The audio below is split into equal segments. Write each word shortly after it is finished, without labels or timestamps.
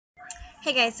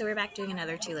Hey guys, so we're back doing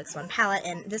another 2 Looks 1 palette,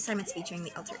 and this time it's featuring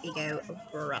the Alter Ego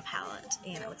Aurora palette,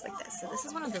 and it looks like this. So this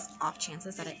is one of those off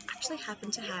chances that I actually happen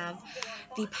to have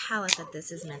the palette that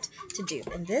this is meant to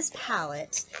dupe. And this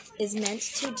palette is meant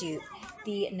to dupe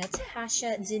the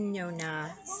Natasha Denona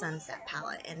Sunset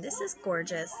palette, and this is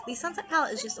gorgeous. The Sunset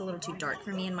palette is just a little too dark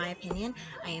for me in my opinion.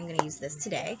 I am going to use this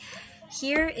today.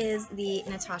 Here is the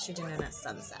Natasha Denona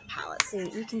Sunset palette. So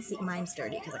you can see, mine's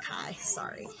dirty because of Kai,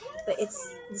 sorry. But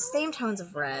it's the same tones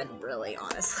of red, really,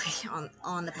 honestly,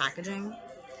 on the packaging.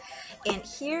 And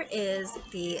here is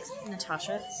the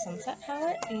Natasha Sunset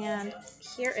palette, and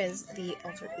here is the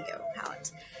Alter Ego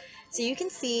palette. So you can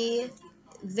see,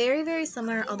 very, very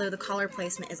similar, although the color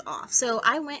placement is off. So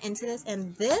I went into this,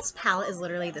 and this palette is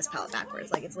literally this palette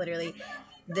backwards. Like, it's literally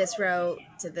this row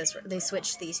to this row. They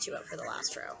switched these two up for the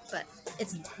last row, but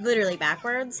it's literally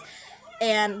backwards.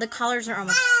 And the colors are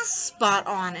almost spot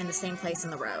on in the same place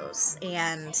in the rows.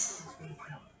 And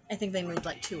I think they moved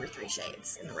like 2 or 3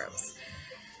 shades in the rows.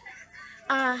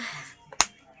 I'm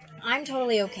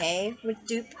totally okay with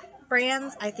dupe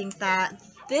brands. I think that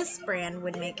this brand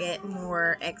would make it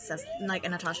more like a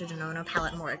Natasha Denona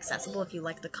palette, more accessible if you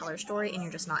like the color story and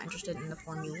you're just not interested in the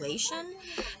formulation,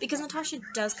 because Natasha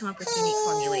does come up with unique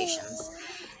formulations.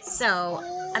 So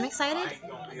I'm excited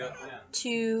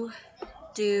to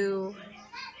do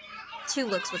 2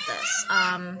 looks with this.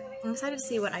 I'm excited to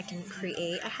see what I can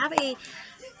create. I have a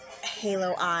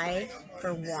halo eye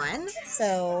for one,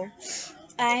 so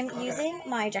I'm using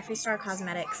my Jeffree Star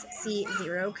Cosmetics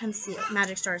C0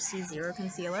 Magic Star C0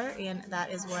 concealer, and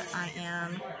that is what I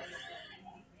am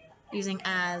using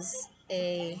as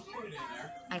a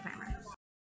eye primer.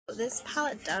 This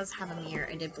palette does have a mirror.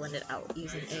 I did blend it out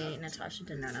using a Natasha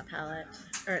Denona palette,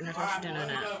 or Natasha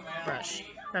Denona brush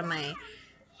from my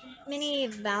mini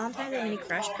Valentine's or mini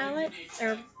crush palette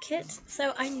or kit.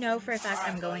 So I know for a fact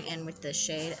I'm going in with this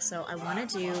shade, so I want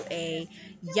to do a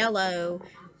yellow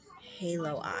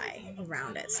halo eye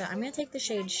around it. So I'm going to take the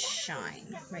shade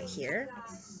Shine right here,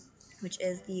 which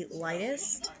is the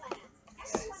lightest.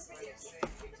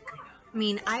 I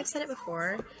mean, I've said it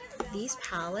before, these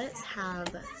palettes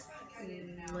have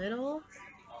little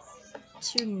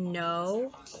to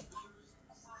no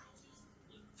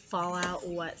fallout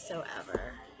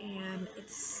whatsoever, and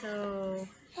it's so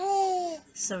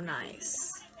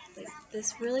nice. Like,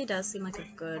 this really does seem like a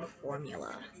good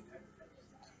formula.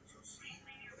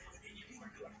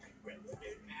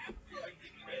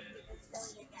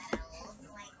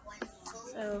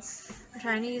 So I'm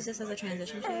trying to use this as a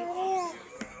transition shade.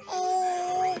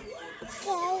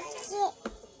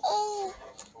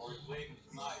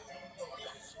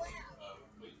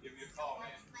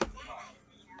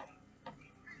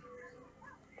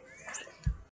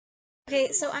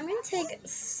 Okay, so I'm going to take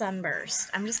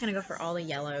Sunburst. I'm just going to go for all the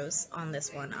yellows on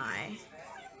this one eye.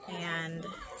 And,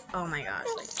 oh my gosh,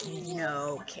 like,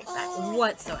 no kickback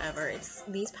whatsoever. It's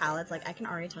these palettes, like, I can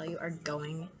already tell you, are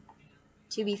going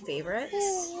to be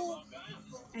favorites.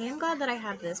 I am glad that I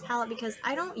have this palette because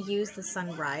I don't use the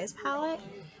Sunrise palette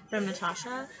from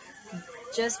Natasha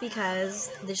just because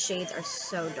the shades are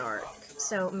so dark.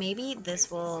 So maybe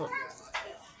this will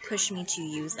push me to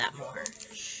use that more.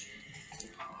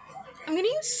 I'm gonna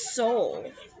use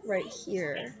Soul right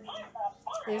here.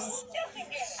 There's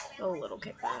so little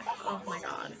kickback. Oh my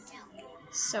god.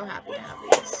 So happy to have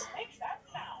these.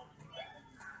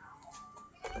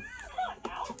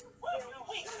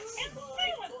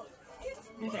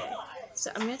 Okay, so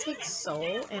I'm going to take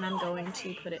Soul and I'm going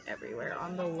to put it everywhere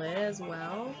on the lid as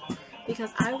well,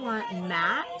 because I want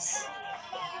matte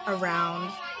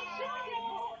around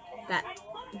that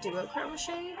duochrome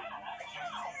shade.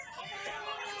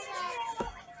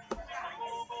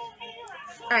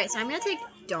 Alright, so I'm going to take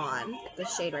Dawn,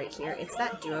 this shade right here. It's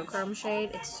that duochrome shade.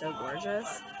 It's so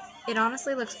gorgeous. It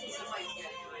honestly looks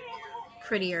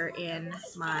prettier in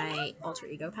my Alter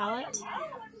Ego palette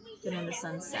than in the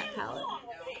Sunset palette.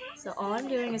 So all I'm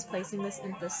doing is placing this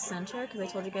in the center because I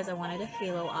told you guys I wanted a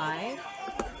halo eye.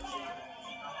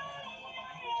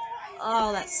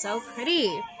 Oh, that's so pretty.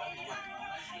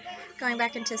 Going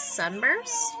back into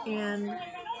Sunburst and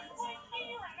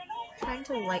trying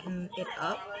to lighten it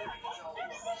up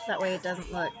so that way it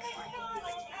doesn't look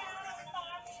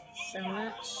so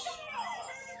much.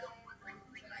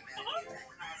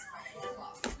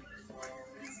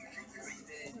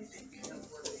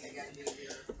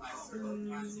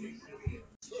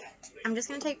 I'm just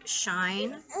going to take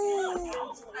Shine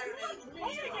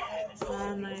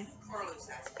on my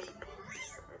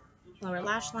lower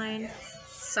lash line,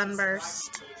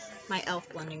 Sunburst, my e.l.f.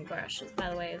 blending brush, by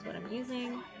the way, is what I'm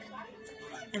using,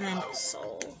 and then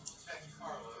Soul.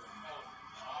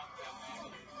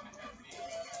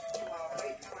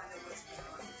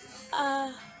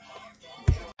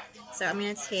 So I'm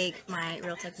going to take my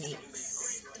Real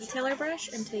Techniques detailer brush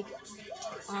and take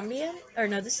Ambient, or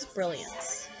no, this is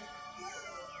Brilliance.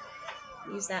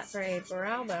 Use that for a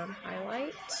brow bone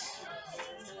highlight.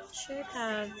 Should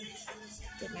have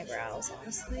did my brows,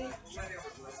 honestly.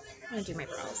 I'm going to do my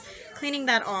brows. Cleaning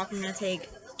that off, I'm going to take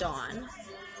Dawn.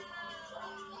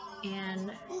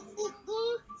 And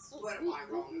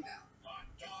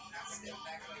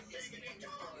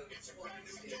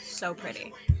so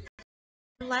pretty.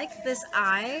 I like this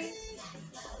eye.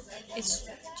 It's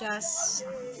just,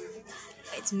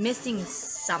 it's missing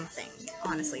something,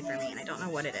 honestly, for me, and I don't know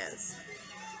what it is.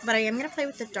 But I am going to play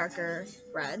with the darker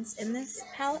reds in this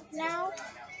palette now.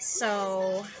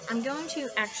 So I'm going to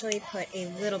actually put a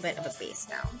little bit of a base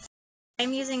down.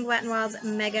 I'm using Wet n Wild's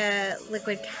Mega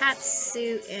Liquid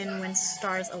Catsuit in When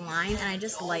Stars Align, and I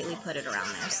just lightly put it around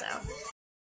there, so.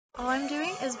 All I'm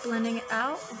doing is blending it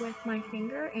out with my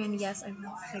finger, and yes, I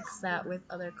will fix that with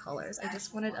other colors. I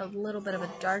just wanted a little bit of a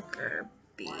darker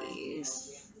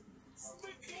base.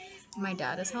 My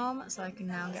dad is home, so I can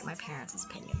now get my parents'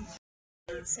 opinion.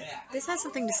 So this has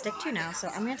something to stick to now, so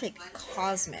I'm going to take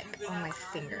Cosmic on my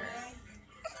finger.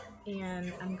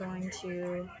 And I'm going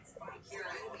to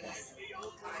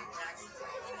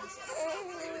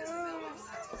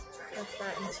put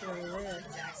that into a lid.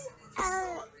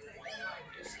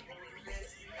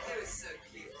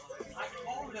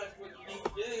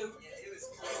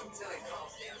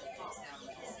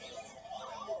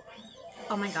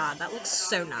 Oh my god, that looks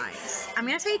so nice. I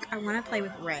want to play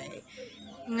with Ray.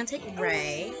 I'm going to take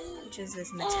Ray, which is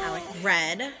this metallic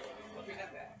red.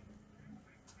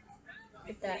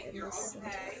 Put that in the center.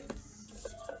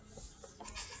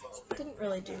 Didn't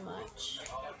really do much.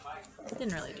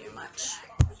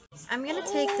 I'm going to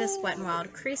take this Wet n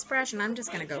Wild crease brush, and I'm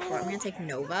just going to go for it. I'm going to take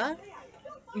Nova.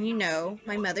 And you know,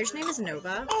 my mother's name is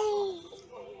Nova.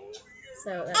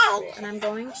 So that's cool. And I'm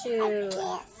going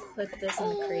to put this in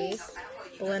the crease,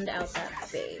 blend out that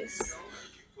base.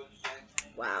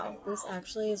 Wow, this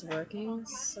actually is working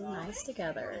so nice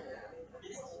together.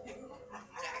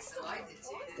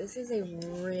 This is a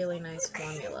really nice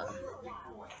formula.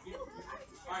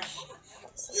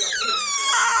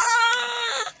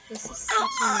 This is such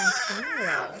a nice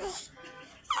formula.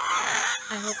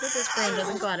 I hope that this brand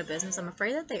doesn't go out of business. I'm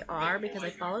afraid that they are, because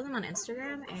I follow them on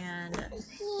Instagram and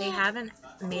they haven't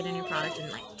made a new product in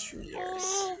like 2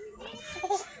 years.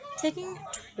 Taking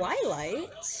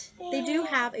Twilight, they do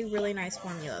have a really nice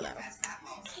formula though.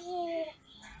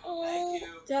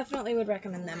 Definitely would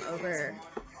recommend them over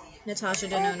Natasha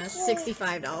Denona's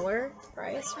 $65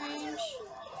 price range.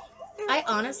 I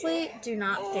honestly do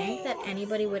not think that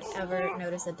anybody would ever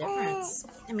notice a difference.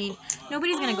 I mean,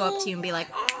 nobody's going to go up to you and be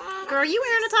like, girl, are you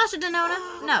wearing Natasha Denona?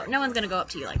 No, no one's going to go up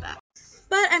to you like that.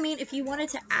 But, I mean, if you wanted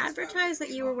to advertise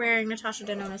that you were wearing Natasha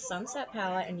Denona's Sunset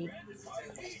palette and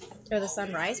or the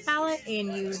Sunrise palette,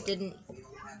 and you didn't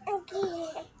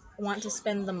want to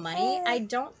spend the money, I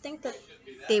don't think that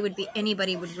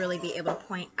anybody would really be able to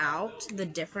point out the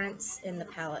difference in the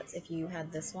palettes if you had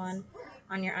this one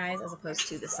on your eyes as opposed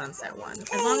to the Sunset one.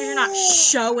 As long as you're not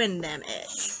showing them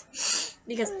it.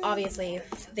 Because obviously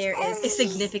there is a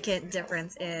significant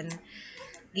difference in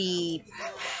the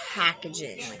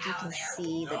packaging. Like, you can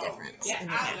see the difference in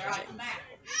the packaging.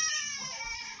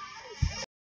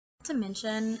 To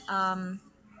mention,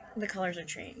 the colors are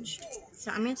changed.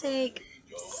 So I'm going to take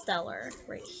Stellar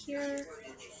right here.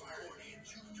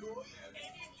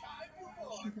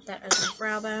 Put that as a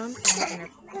brow bone.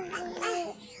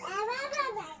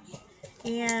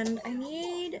 And I'm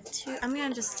going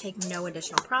to just take no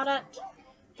additional product.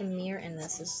 The mirror in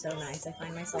this is so nice. I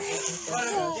find myself looking for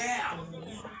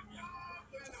this.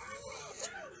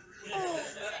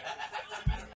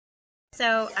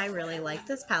 So I really like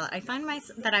this palette. I find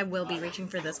that I will be reaching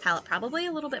for this palette probably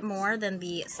a little bit more than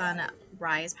the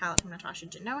Sunrise palette from Natasha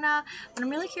Denona. But I'm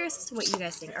really curious as to what you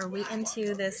guys think. Are we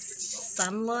into this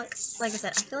sun look? Like I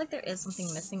said, I feel like there is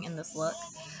something missing in this look.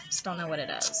 Just don't know what it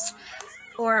is.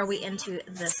 Or are we into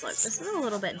this look? This is a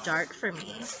little bit dark for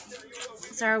me.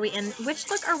 So are we in, which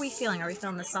look are we feeling? Are we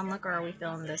feeling the sun look, or are we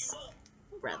feeling this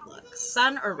red look?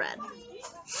 Sun or red?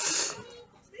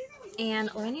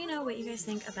 And let me know what you guys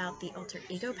think about the Alter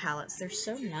Ego palettes. They're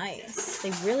so nice.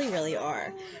 They really, really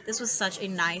are. This was such a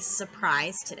nice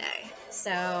surprise today.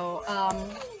 So,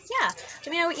 yeah.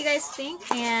 Let me know what you guys think,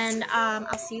 and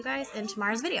I'll see you guys in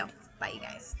tomorrow's video. Bye, you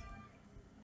guys.